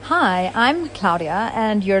Hi, I'm Claudia,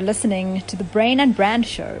 and you're listening to the Brain and Brand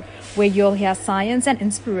Show, where you'll hear science and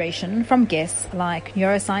inspiration from guests like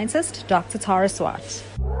neuroscientist Dr. Tara Swart.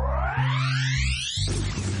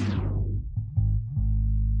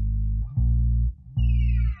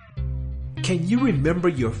 Can you remember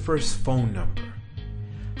your first phone number?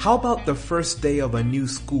 How about the first day of a new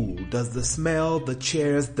school? Does the smell, the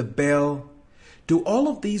chairs, the bell, do all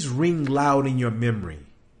of these ring loud in your memory?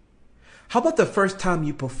 How about the first time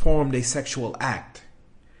you performed a sexual act?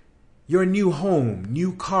 Your new home,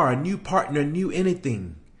 new car, new partner, new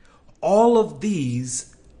anything. All of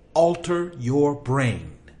these alter your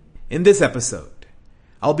brain. In this episode,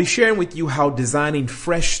 I'll be sharing with you how designing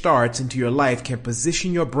fresh starts into your life can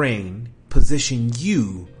position your brain, position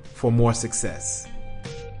you for more success.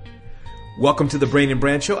 Welcome to the Brain and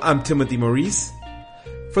Brand Show. I'm Timothy Maurice.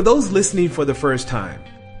 For those listening for the first time,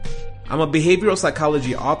 I'm a behavioral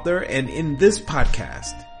psychology author, and in this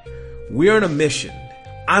podcast, we're on a mission.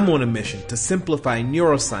 I'm on a mission to simplify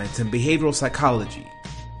neuroscience and behavioral psychology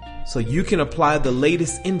so you can apply the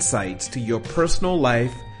latest insights to your personal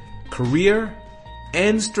life, career,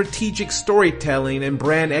 and strategic storytelling and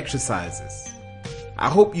brand exercises. I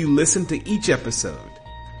hope you listen to each episode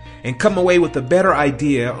and come away with a better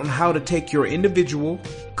idea on how to take your individual,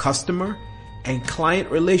 customer, and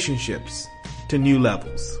client relationships to new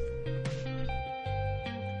levels.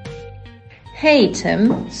 Hey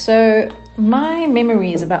Tim, so my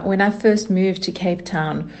memories about when I first moved to Cape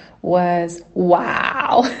Town was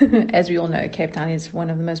wow. As we all know, Cape Town is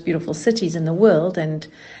one of the most beautiful cities in the world, and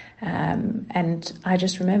I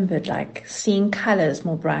just remembered like seeing colors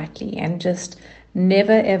more brightly and just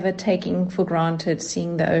never ever taking for granted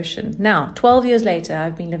seeing the ocean. Now, 12 years later,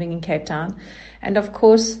 I've been living in Cape Town, and of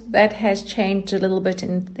course that has changed a little bit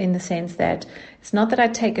in the sense that it's not that I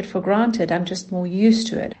take it for granted, I'm just more used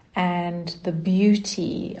to it. And the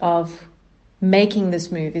beauty of making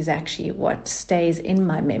this move is actually what stays in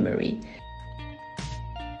my memory.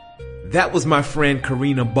 That was my friend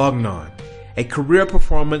Karina Bognon, a career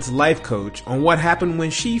performance life coach, on what happened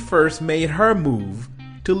when she first made her move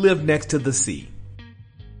to live next to the sea.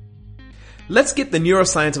 Let's get the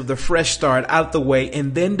neuroscience of the fresh start out of the way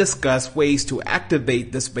and then discuss ways to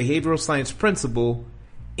activate this behavioral science principle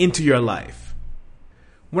into your life.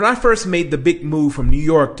 When I first made the big move from New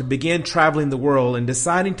York to begin traveling the world and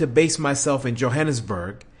deciding to base myself in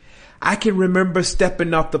Johannesburg, I can remember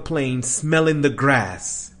stepping off the plane smelling the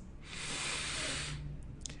grass.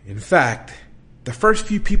 In fact, the first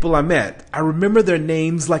few people I met, I remember their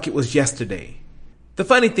names like it was yesterday. The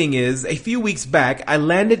funny thing is, a few weeks back, I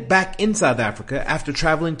landed back in South Africa after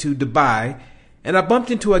traveling to Dubai, and I bumped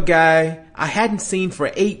into a guy I hadn't seen for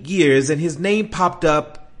 8 years, and his name popped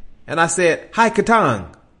up, and I said, "Hi,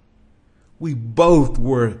 Katang." We both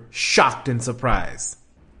were shocked and surprised.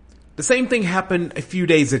 The same thing happened a few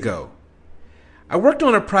days ago. I worked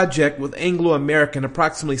on a project with Anglo American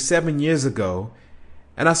approximately 7 years ago,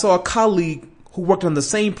 and I saw a colleague who worked on the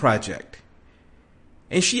same project.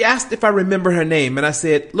 And she asked if I remember her name, and I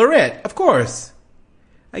said, "Lorette, of course."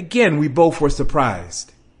 Again, we both were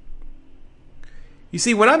surprised. You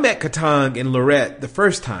see, when I met Katang and Lorette the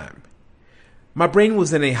first time, my brain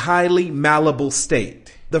was in a highly malleable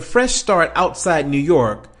state. The fresh start outside New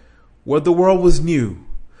York, where the world was new,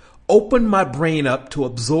 opened my brain up to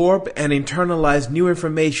absorb and internalize new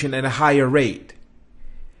information at a higher rate.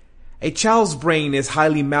 A child's brain is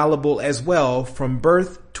highly malleable as well from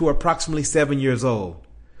birth to approximately 7 years old,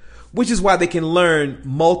 which is why they can learn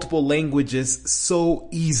multiple languages so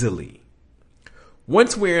easily.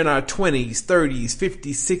 Once we're in our 20s, 30s,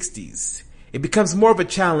 50s, 60s, it becomes more of a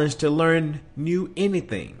challenge to learn new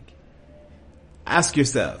anything. Ask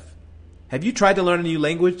yourself, have you tried to learn a new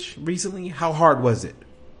language recently? How hard was it?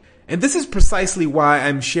 And this is precisely why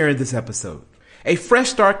I'm sharing this episode. A fresh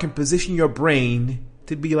start can position your brain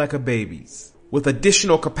to be like a baby's, with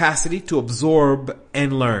additional capacity to absorb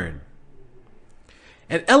and learn.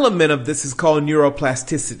 An element of this is called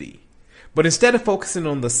neuroplasticity. But instead of focusing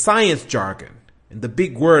on the science jargon and the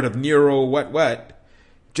big word of neuro what,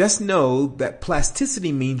 just know that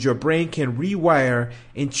plasticity means your brain can rewire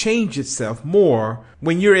and change itself more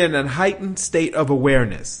when you're in a heightened state of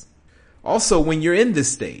awareness. Also, when you're in this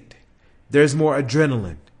state, there's more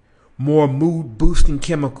adrenaline, more mood-boosting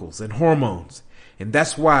chemicals and hormones, and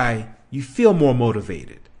that's why you feel more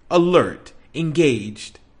motivated, alert,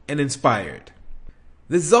 engaged, and inspired.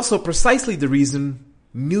 This is also precisely the reason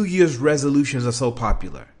New Year's resolutions are so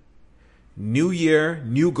popular. New year,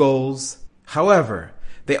 new goals. However,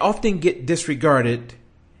 they often get disregarded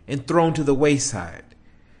and thrown to the wayside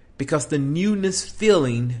because the newness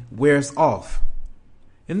feeling wears off.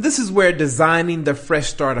 And this is where designing the fresh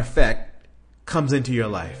start effect comes into your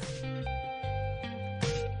life.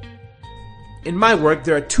 In my work,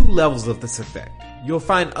 there are 2 levels of this effect. You'll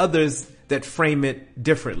find others that frame it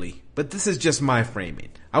differently, but this is just my framing.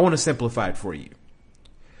 I want to simplify it for you.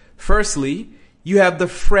 Firstly, you have the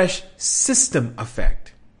fresh system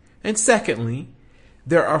effect. And secondly,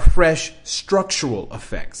 there are fresh structural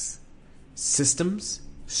effects. Systems,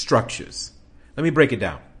 structures. Let me break it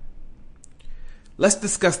down. Let's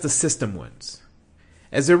discuss the system ones.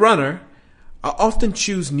 As a runner, I often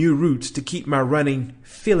choose new routes to keep my running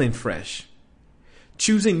feeling fresh.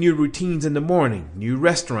 Choosing new routines in the morning, new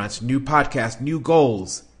restaurants, new podcasts, new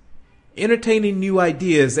goals, entertaining new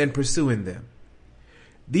ideas and pursuing them.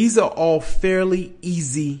 These are all fairly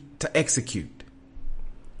easy to execute.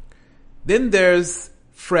 Then there's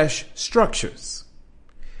fresh structures.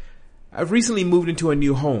 I've recently moved into a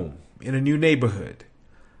new home in a new neighborhood.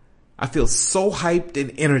 I feel so hyped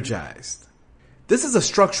and energized. This is a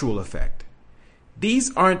structural effect.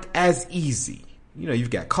 These aren't as easy. You've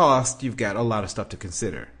got cost, you've got a lot of stuff to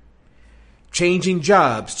consider. Changing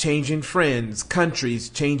jobs, changing friends, countries,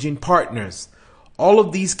 changing partners. All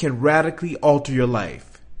of these can radically alter your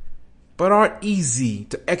life, but aren't easy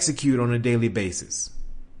to execute on a daily basis.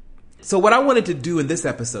 So what I wanted to do in this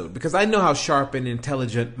episode, because I know how sharp and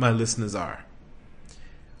intelligent my listeners are,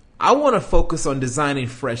 I want to focus on designing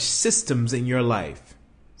fresh systems in your life.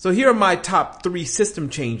 So here are my top 3 system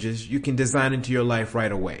changes you can design into your life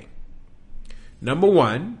right away. Number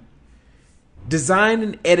 1, design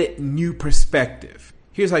and edit new perspective.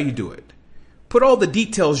 Here's how you do it. Put all the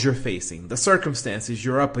details you're facing, the circumstances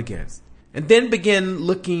you're up against, and then begin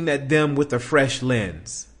looking at them with a fresh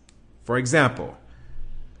lens. For example,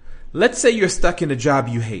 let's say you're stuck in a job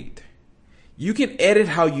you hate. You can edit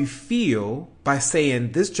how you feel by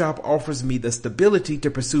saying, this job offers me the stability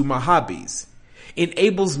to pursue my hobbies,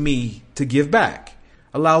 enables me to give back,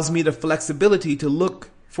 allows me the flexibility to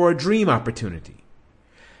look for a dream opportunity.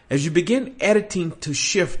 As you begin editing to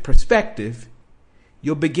shift perspective,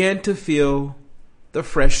 you'll begin to feel the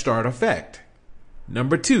fresh start effect.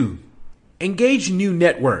 Number 2, engage new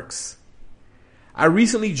networks. I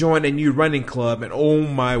recently joined a new running club, and oh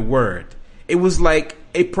my word, it was like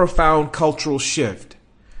a profound cultural shift.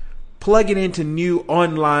 Plugging into new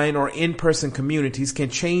online or in-person communities can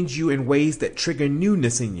change you in ways that trigger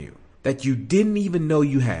newness in you that you didn't even know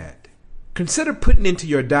you had. Consider putting into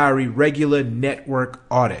your diary regular network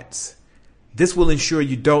audits. This will ensure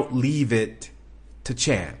you don't leave it to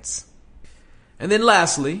chance. And then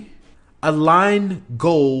lastly, align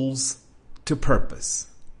goals to purpose.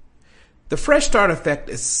 The fresh start effect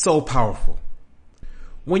is so powerful.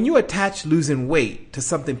 When you attach losing weight to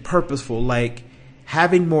something purposeful like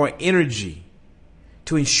having more energy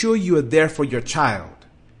to ensure you are there for your child,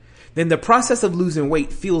 then the process of losing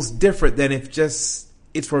weight feels different than if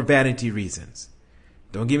it's for vanity reasons.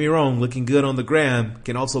 Don't get me wrong, looking good on the gram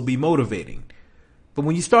can also be motivating. But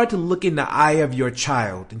when you start to look in the eye of your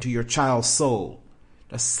child, into your child's soul,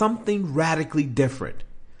 there's something radically different.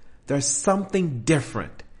 There's something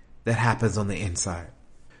different that happens on the inside.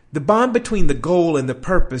 The bond between the goal and the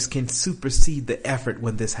purpose can supersede the effort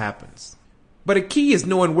when this happens. But a key is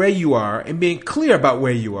knowing where you are and being clear about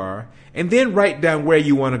where you are, and then write down where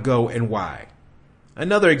you want to go and why.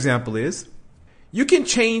 Another example is, you can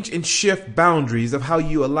change and shift boundaries of how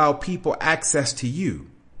you allow people access to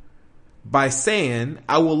you by saying,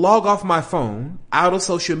 I will log off my phone, out of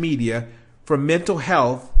social media for mental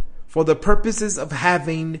health for the purposes of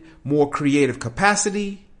having more creative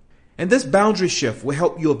capacity. And this boundary shift will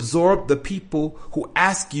help you absorb the people who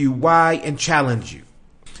ask you why and challenge you.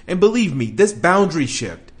 And believe me, this boundary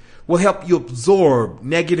shift will help you absorb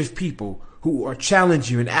negative people who are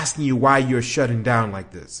challenging you and asking you why you're shutting down like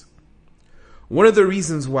this. One of the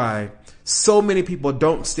reasons why so many people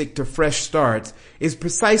don't stick to fresh starts is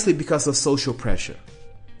precisely because of social pressure.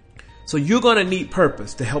 So you're going to need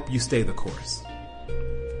purpose to help you stay the course.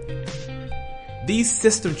 These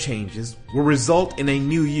system changes will result in a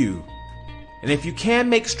new you. And if you can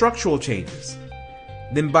make structural changes,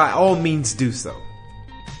 then by all means do so.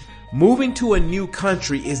 Moving to a new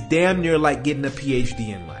country is damn near like getting a PhD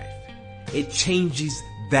in life. It changes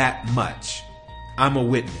that much. I'm a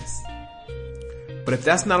witness. But if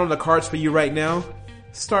that's not on the cards for you right now,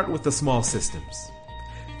 start with the small systems.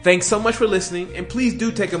 Thanks so much for listening, and please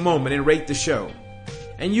do take a moment and rate the show.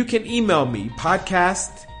 And you can email me,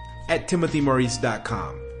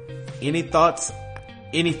 podcast@timothymaurice.com. Any thoughts,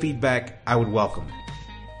 any feedback, I would welcome it.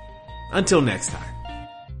 Until next time.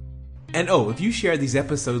 And if you share these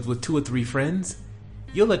episodes with 2 or 3 friends,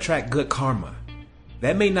 you'll attract good karma.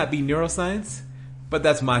 That may not be neuroscience, but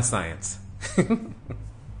that's my science.